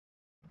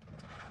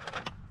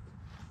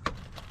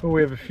Well,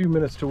 we have a few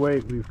minutes to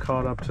wait. We've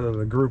caught up to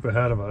the group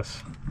ahead of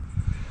us.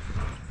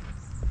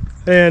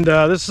 And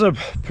this is a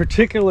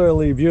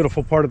particularly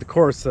beautiful part of the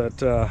course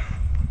that I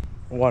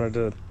wanted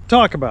to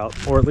talk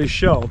about, or at least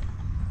show.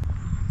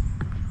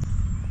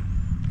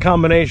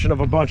 Combination of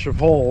a bunch of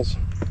holes.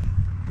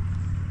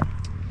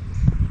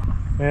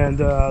 And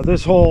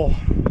this hole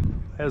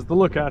has the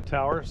lookout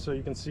tower, so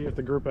you can see if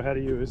the group ahead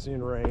of you is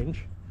in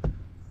range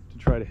to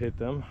try to hit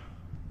them.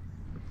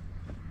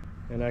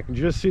 And I can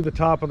just see the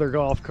top of their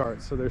golf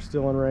cart, so they're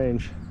still in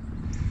range.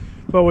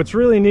 But what's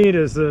really neat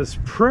is this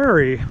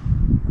prairie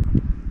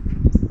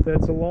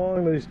that's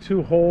along these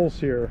two holes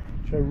here,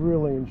 which I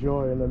really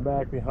enjoy, and then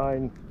back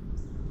behind.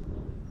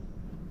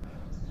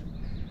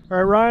 All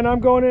right, Ryan, I'm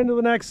going into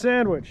the next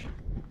sandwich.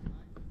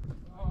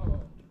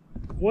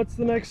 What's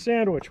the next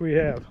sandwich we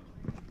have?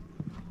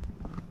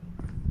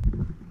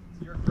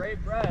 It's your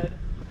great bread.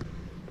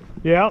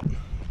 Yeah,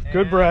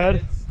 good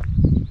bread.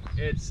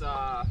 It's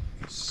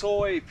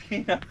soy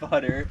peanut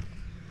butter.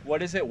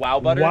 What is it? Wow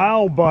butter?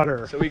 Wow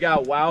butter. So we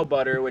got wow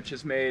butter, which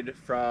is made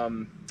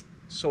from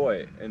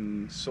soy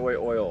and soy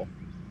oil.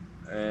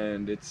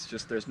 And it's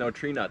just, there's no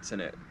tree nuts in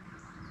it.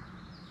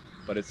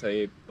 But it's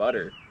a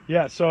butter.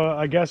 Yeah, so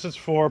I guess it's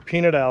for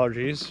peanut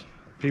allergies.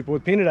 People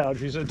with peanut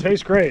allergies. It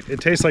tastes great. It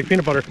tastes like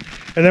peanut butter.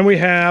 And then we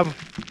have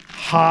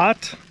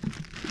hot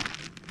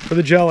for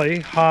the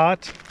jelly.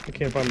 Hot. I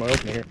can't find my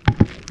opening here.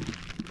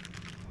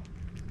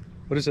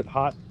 What is it?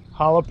 Hot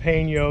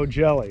jalapeno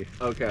jelly.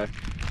 Okay.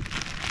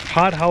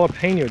 Hot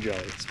jalapeno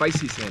jelly.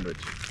 Spicy sandwich.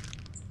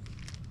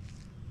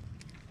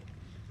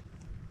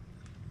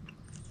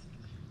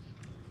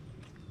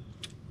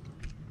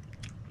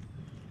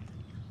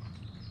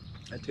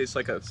 It tastes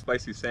like a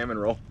spicy salmon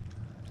roll.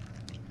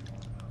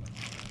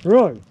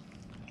 Really?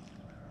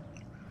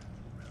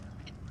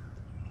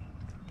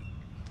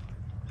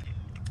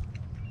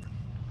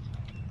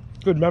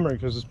 Good memory,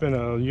 because it's been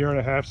a year and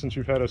a half since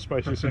you've had a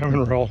spicy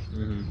salmon roll.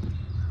 Mm-hmm.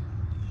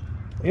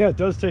 Yeah, it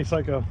does taste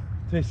like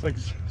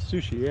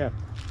sushi. Yeah.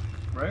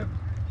 Right?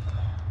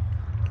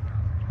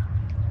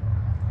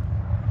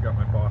 Got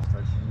my boss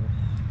texting me.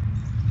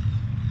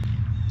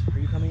 Are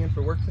you coming in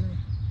for work today?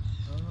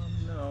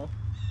 No.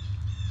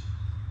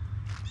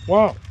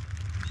 Wow.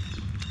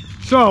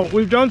 So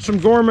we've done some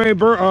gourmet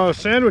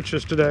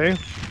sandwiches today,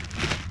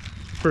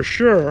 for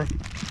sure.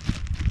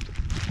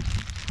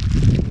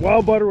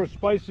 Wild butter with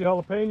spicy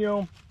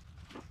jalapeno,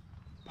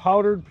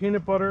 powdered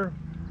peanut butter,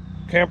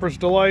 Camper's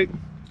Delight,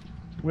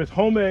 with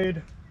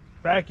homemade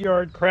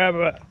backyard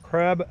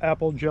crab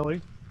apple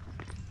jelly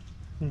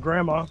from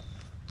Grandma.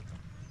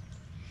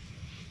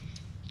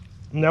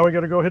 Now we got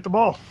to go hit the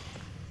ball.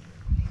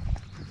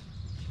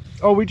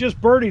 Oh, we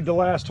just birdied the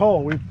last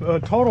hole. We've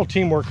total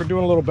teamwork. We're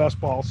doing a little best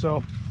ball.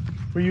 So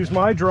we use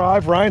my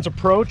drive, Ryan's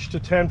approach to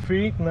 10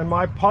 feet, and then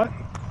my putt,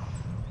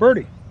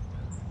 birdie.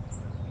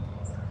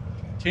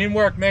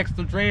 Teamwork makes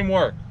the dream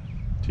work.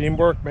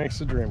 Teamwork makes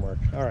the dream work.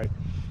 All right.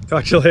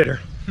 Talk to you later.